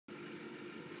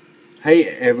Hey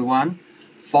everyone,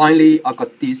 finally I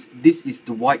got this. This is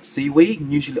the white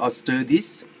seaweed. Usually I stir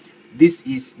this. This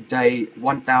is day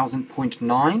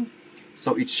 1000.9.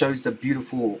 So it shows the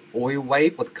beautiful oil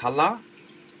wave of color.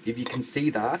 If you can see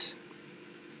that,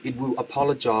 it will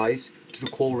apologize to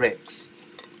the Corex.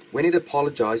 When it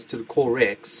apologizes to the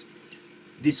Corex,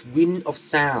 this wind of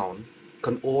sound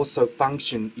can also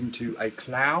function into a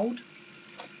cloud.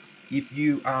 If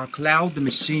you cloud the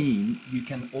machine, you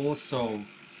can also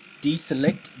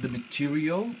deselect the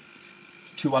material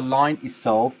to align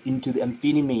itself into the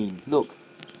amphetamine. Look,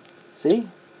 see?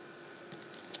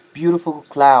 Beautiful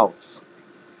clouds.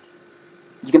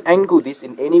 You can angle this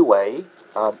in any way,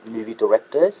 movie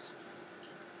directors,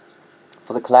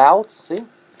 for the clouds, see?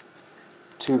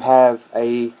 To have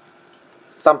a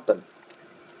something.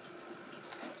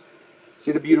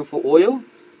 See the beautiful oil?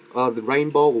 The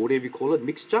rainbow or whatever you call it,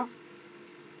 mixture?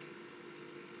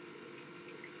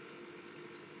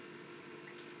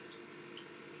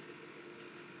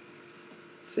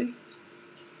 See?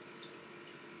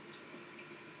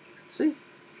 See?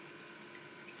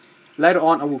 Later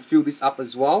on I will fill this up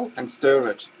as well and stir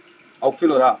it. I'll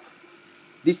fill it up.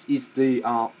 This is the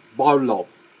biolob.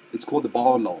 It's called the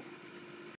biolob.